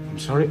 I'm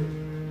sorry.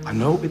 I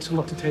know it's a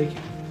lot to take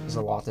in. There's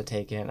a lot to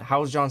take in. How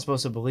was Jon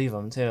supposed to believe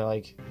him, too?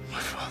 Like... My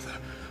father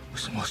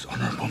was the most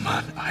honorable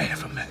man I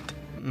ever met.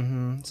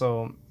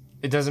 So,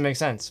 it doesn't make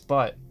sense,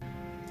 but...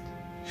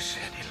 You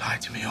said he lied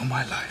to me all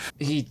my life.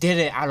 He did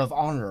it out of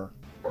honor.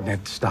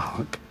 Ned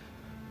Stark.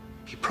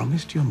 He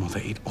promised your mother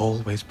he'd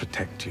always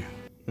protect you.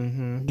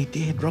 He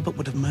did. Robert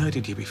would have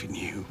murdered you if he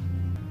knew.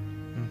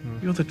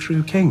 You're the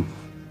true king.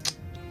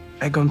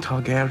 Aegon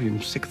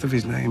Targaryen, sixth of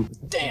his name.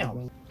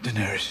 Damn!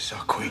 Daenerys is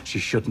our queen. She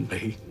shouldn't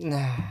be.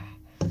 Nah.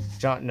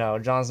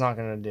 John's not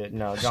gonna do it.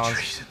 No, John's...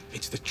 Treason.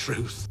 It's the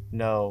truth.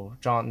 No,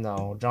 John's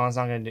not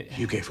gonna do it.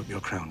 You gave up your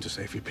crown to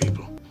save your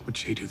people. Would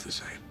she do the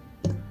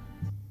same?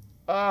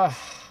 I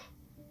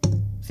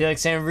feel like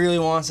Sam really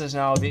wants this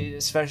now,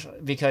 especially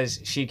because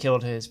she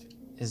killed his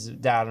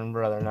dad and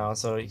brother now,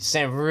 so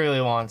Sam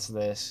really wants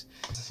this.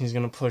 He's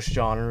gonna push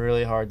Jon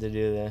really hard to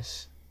do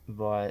this,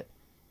 but...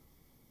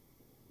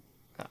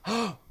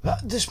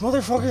 This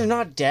motherfucker's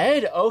not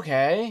dead?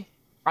 Okay.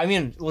 I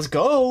mean, let's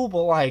go,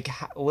 but like,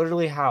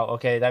 literally how?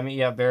 Okay, that means,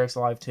 yeah, Barrick's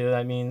alive too,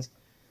 that means...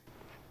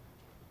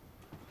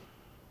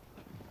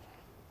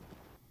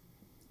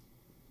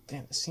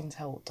 Damn, this scene's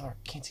hella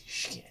dark, can't see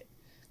shit.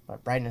 My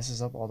brightness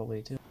is up all the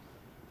way too.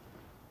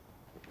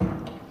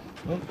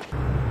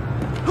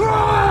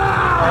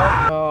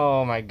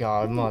 Oh my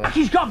god, mother.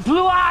 He's got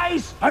blue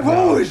eyes! I've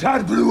always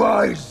had blue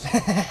eyes!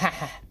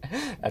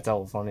 That's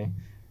all funny.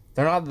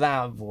 They're not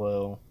that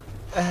blue.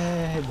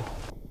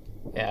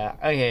 Yeah,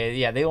 okay,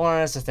 yeah, they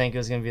wanted us to think it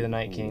was gonna be the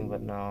Night King,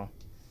 but no.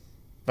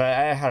 But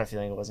I had a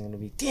feeling it wasn't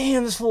gonna be.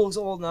 Damn, this fool looks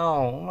old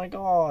now. Oh my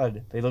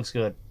god. But he looks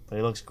good. But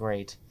he looks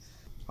great.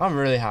 I'm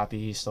really happy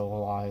he's still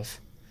alive.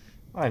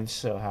 I'm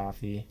so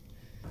happy.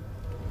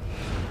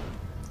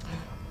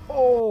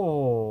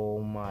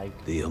 Oh my.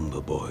 The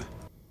Umber boy.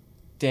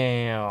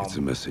 Damn. It's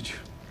a message.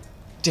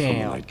 Damn. From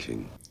the Night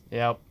King.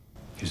 Yep.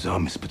 His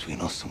arm is between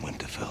us and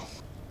Winterfell.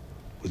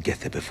 We'll get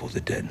there before the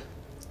dead.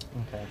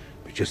 Okay.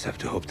 We just have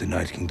to hope the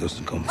Night King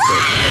doesn't come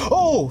first.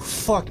 Oh,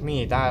 fuck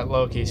me. That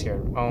low-key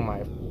scared. Oh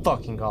my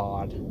fucking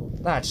god.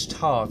 That's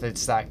tough.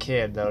 It's that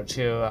kid, though,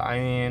 too. I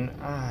mean,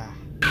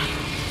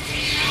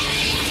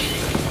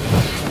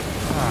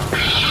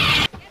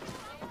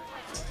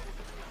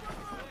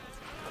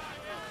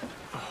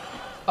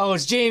 Oh,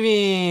 it's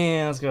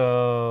Jamie! Let's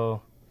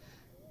go.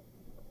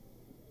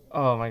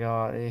 Oh my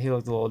god, he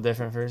looked a little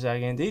different for a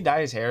second. Did he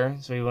dye his hair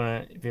so he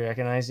wouldn't be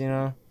recognized, you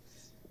know?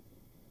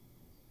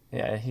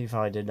 Yeah, he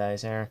probably did dye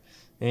his hair.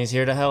 And he's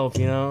here to help,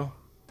 you know?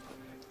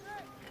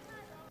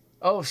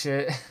 Oh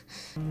shit.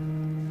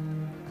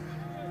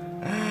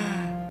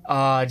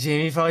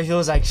 Jamie probably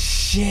feels like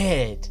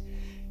shit.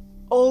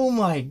 Oh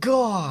my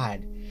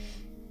god.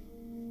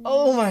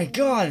 Oh my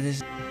god.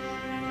 This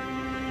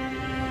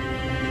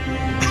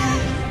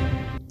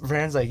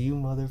Brand's like, you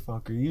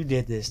motherfucker, you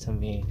did this to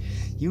me.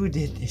 You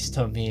did this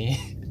to me.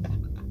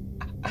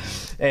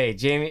 Hey,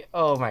 Jamie,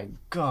 oh my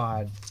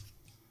god.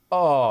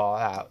 Oh,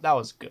 that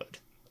was good.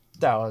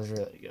 That was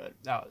really good.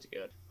 That was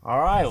good.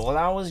 Alright, well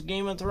that was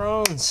Game of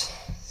Thrones.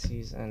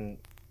 Season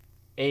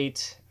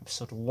 8,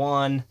 episode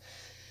 1.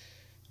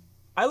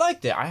 I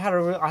liked it. I had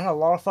a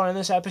lot of fun in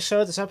this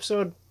episode. This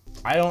episode,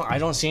 I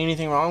don't see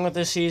anything wrong with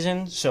this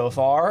season so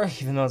far,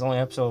 even though it's only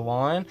episode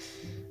 1.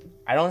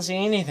 I don't see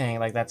anything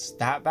like that's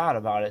that bad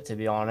about it, to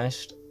be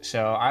honest.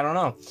 So I don't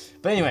know.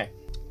 But anyway,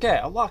 okay,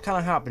 a lot kind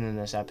of happened in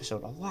this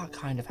episode. A lot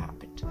kind of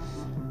happened.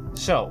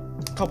 So,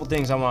 a couple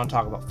things I want to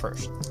talk about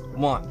first.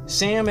 1,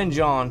 Sam and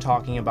Jon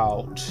talking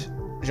about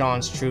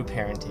Jon's true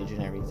parentage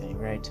and everything,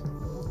 right?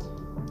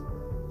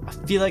 I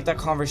feel like that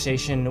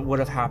conversation would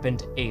have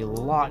happened a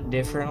lot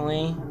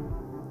differently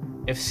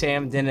if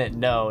Sam didn't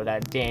know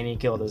that Dany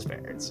killed his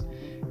parents.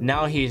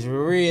 Now he's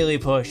really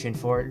pushing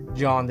for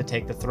Jon to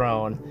take the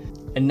throne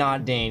and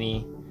not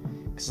Dany.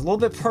 It's a little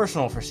bit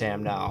personal for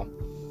Sam now,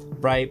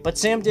 right? But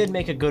Sam did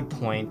make a good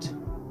point.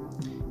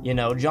 You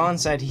know, Jon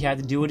said he had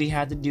to do what he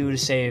had to do to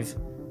save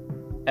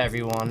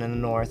everyone in the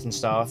north and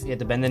stuff. He had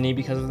to bend the knee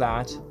because of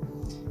that.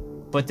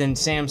 But then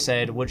Sam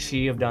said, would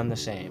she have done the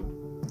same?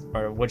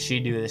 Or would she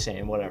do the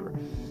same? Whatever.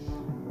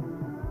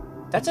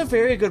 That's a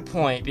very good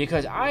point,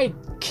 because I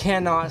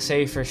cannot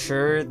say for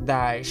sure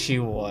that she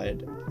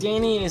would.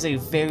 Dany is a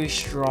very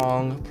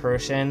strong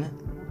person,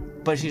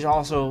 but she's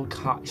also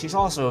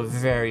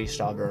very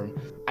stubborn.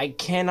 I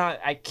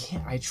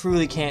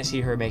truly can't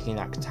see her making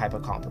that type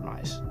of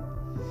compromise.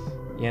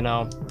 You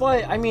know?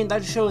 But, I mean,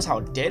 that shows how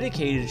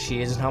dedicated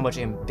she is and how much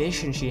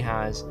ambition she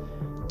has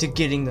to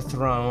getting the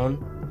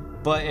throne.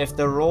 But if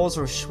the roles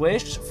were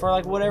switched for,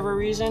 like, whatever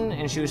reason,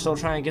 and she was still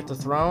trying to get the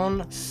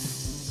throne,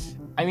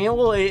 I mean,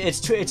 well, it's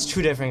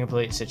two different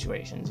complete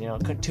situations, you know,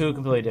 two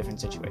completely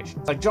different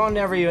situations. Like, Jon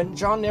never even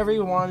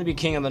wanted to be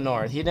king of the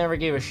north. He never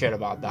gave a shit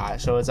about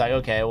that. So it's like,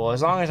 okay, well,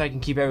 as long as I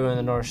can keep everyone in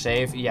the north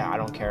safe, yeah, I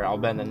don't care. I'll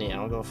bend the knee. I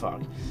don't give a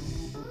fuck.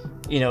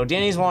 You know,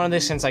 Dany's wanted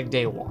this since, like,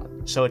 day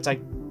 1. So it's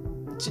like,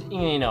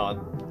 you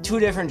know, two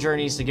different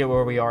journeys to get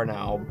where we are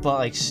now, but,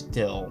 like,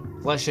 still,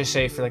 let's just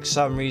say for, like,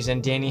 some reason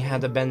Dany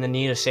had to bend the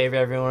knee to save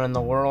everyone in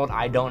the world.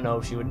 I don't know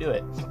if she would do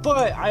it,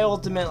 but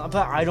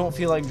I don't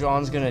feel like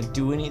Jon's gonna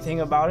do anything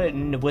about it.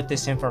 And with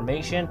this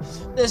information,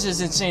 this is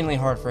insanely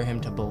hard for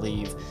him to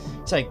believe.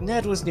 It's like,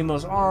 Ned was the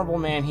most honorable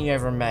man he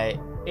ever met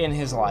in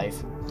his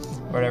life,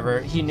 whatever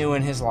he knew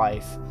in his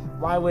life.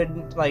 Why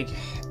would, like,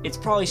 it's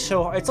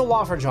a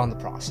lot for Jon to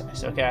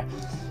process, okay?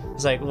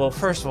 It's like, well,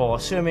 first of all,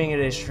 assuming it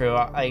is true,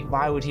 like,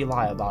 why would he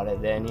lie about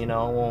it then, you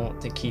know? Well,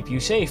 to keep you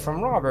safe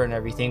from Robert and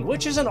everything,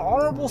 which is an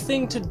honorable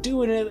thing to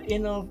do in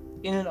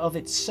and of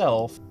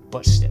itself,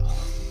 but still.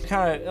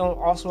 Kind of,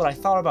 also what I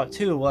thought about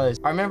too was,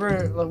 I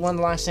remember one of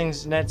the last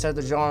things Ned said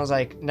to Jon was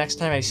like, next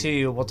time I see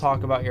you, we'll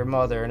talk about your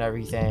mother and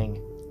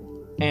everything.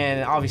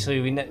 And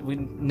obviously,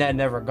 Ned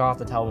never got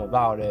to tell him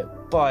about it,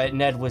 but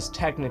Ned was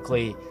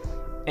technically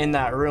in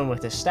that room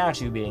with the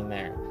statue being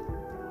there.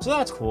 So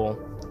that's cool.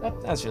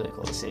 That's really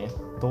cool to see.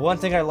 But one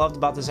thing I loved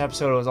about this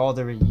episode was all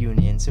the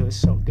reunions. It was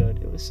so good.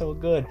 It was so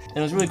good. And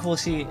it was really cool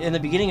to see in the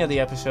beginning of the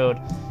episode,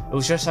 it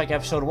was just like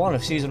episode 1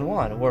 of season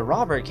 1, where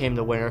Robert came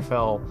to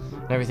Winterfell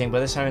and everything, but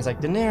this time it's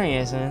like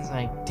Daenerys, and it's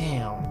like,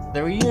 damn.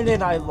 The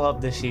reunion I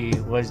loved to see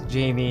was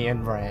Jaime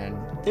and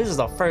Bran. This is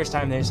the first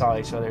time they saw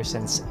each other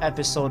since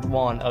episode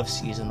 1 of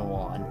season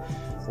 1,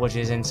 which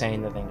is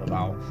insane to think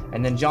about.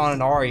 And then Jon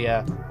and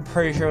Arya,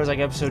 pretty sure it was like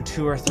episode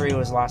 2 or 3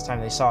 was the last time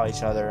they saw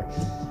each other.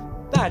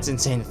 That's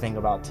insane to think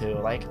about too.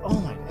 Like,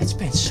 oh my, it's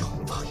been so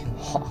fucking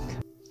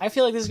long. I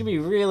feel like this is gonna be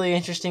really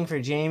interesting for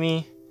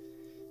Jaime,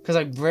 cause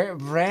like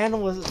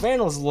Bran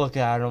was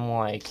looking at him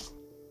like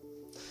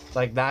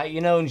that,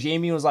 you know, and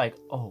Jaime was like,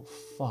 oh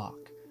fuck,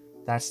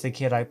 that's the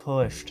kid I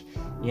pushed,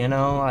 you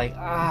know, like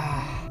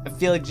I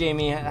feel like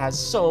Jaime has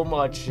so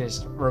much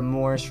just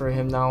remorse for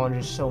him now and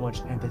just so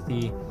much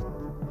empathy.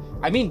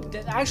 I mean,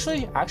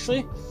 actually,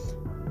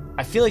 I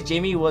I feel like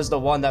Jaime was the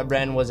one that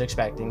Bran was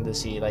expecting to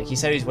see. Like, he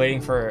said he's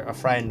waiting for a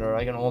friend or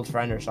like an old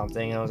friend or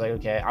something, and I was like,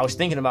 okay. I was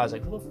thinking about it, I was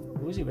like,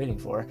 who is he waiting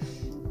for?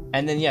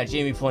 And then, yeah,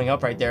 Jaime pulling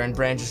up right there and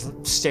Bran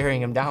just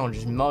staring him down,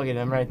 just mugging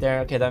him right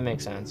there. Okay, that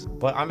makes sense.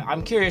 But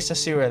I'm curious to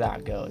see where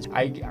that goes.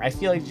 I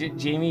feel like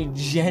Jaime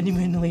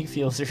genuinely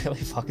feels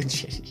really fucking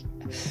shitty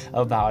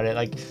about it.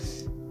 Like,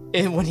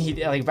 when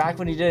he, like, back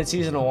when he did it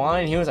season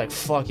 1, he was like,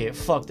 fuck it,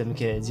 fuck them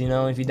kids, you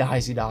know? If he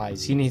dies, he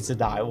dies. He needs to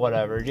die,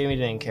 whatever. Jaime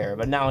didn't care.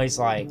 But now he's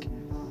like,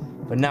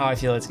 but now I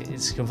feel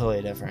it's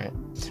completely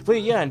different.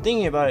 But yeah, I'm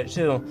thinking about it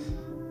too.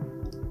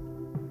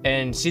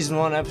 In season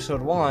 1,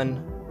 episode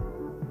 1,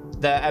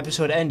 the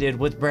episode ended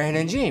with Bran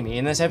and Jaime,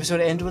 and this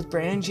episode ended with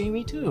Bran and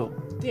Jaime too.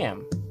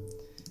 Damn.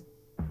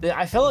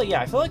 I felt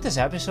like this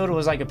episode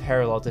was like a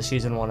parallel to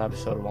season 1,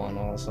 episode 1,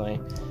 honestly.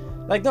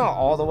 Like, not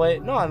all the way,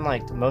 not in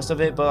like most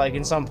of it, but like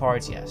in some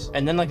parts, yes.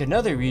 And then like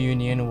another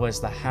reunion was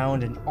the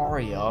Hound and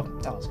Arya.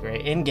 That was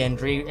great. And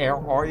Gendry,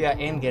 Arya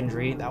and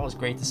Gendry. That was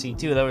great to see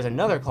too. There was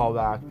another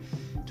callback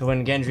to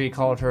when Gendry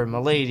called her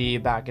Milady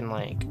back in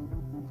like,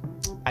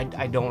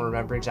 I don't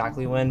remember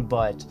exactly when,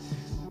 but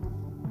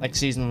like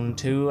season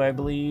 2, I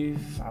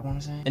believe, I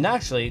want to say. And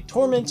actually,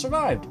 Tormund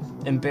survived.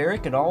 And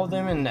Beric and all of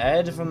them and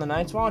Ed from the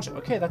Night's Watch.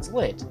 Okay, that's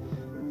lit.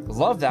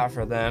 Love that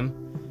for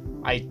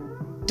them. I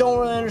don't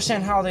really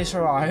understand how they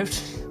survived.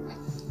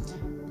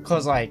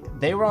 Cause like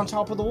they were on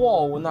top of the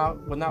wall when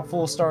that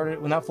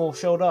fool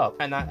showed up.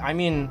 And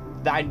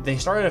they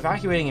started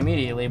evacuating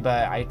immediately,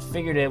 but I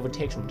figured it would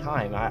take some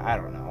time. I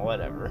don't know,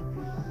 whatever.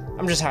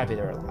 I'm just happy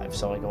they're alive,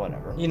 so like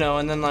whatever. You know,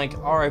 and then like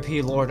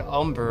R.I.P. Lord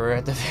Umber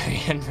at the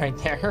very end right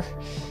there.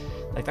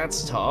 Like,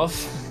 that's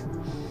tough.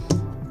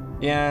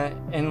 Yeah,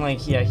 and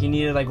like, yeah, he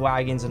needed like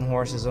wagons and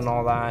horses and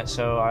all that,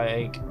 so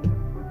I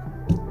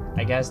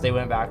guess they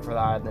went back for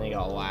that and they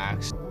got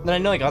waxed. Then I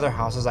know like other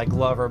houses like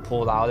Glover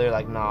pulled out. They're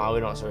like, nah,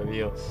 we don't serve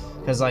you.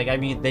 Because like, I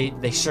mean,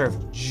 they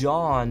served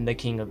Jon, the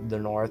king of the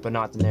north, but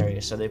not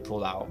Daenerys, so they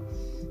pulled out.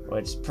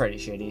 Which is pretty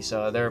shitty,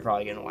 so they're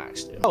probably getting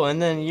waxed too. Oh, and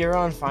then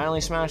Euron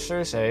finally smashed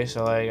Cersei,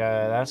 so like,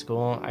 that's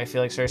cool. I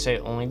feel like Cersei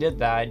only did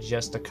that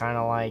just to kind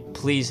of like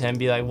please him,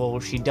 be like, well,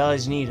 she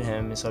does need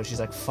him, and so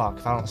she's like, fuck,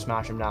 if I don't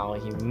smash him now,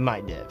 he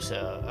might dip,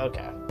 so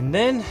okay. And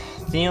then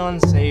Theon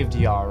saved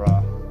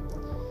Yara.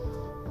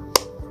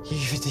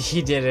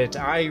 He did it.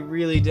 I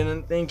really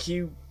didn't think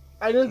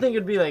I didn't think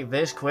it'd be like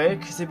this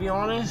quick, to be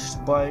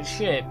honest, but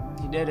shit,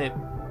 he did it.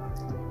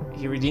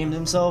 He redeemed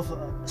himself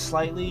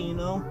slightly, you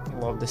know?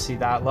 Love to see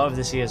that. Love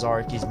to see his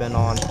arc he's been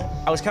on.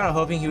 I was kind of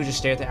hoping he would just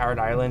stay at the Arid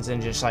Islands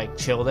and just like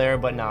chill there,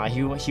 but nah,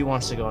 he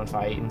wants to go and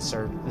fight and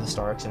serve the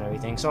Starks and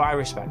everything, so I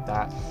respect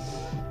that.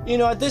 You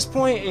know, at this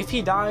point, if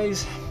he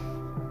dies,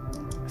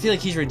 I feel like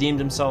he's redeemed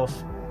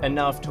himself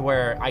enough to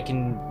where I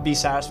can be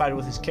satisfied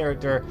with his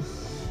character,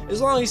 as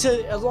long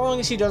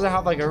as he doesn't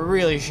have like a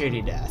really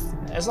shitty death.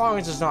 As long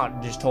as it's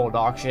not just total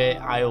dog shit,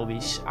 I will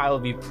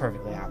be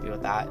perfectly happy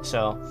with that.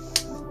 So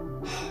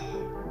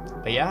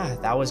but yeah,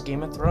 that was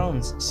Game of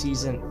Thrones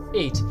Season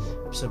 8,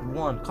 Episode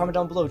 1. Comment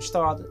down below what you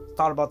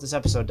thought about this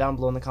episode down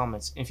below in the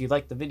comments. If you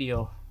liked the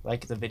video,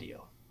 like the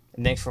video.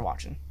 And thanks for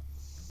watching.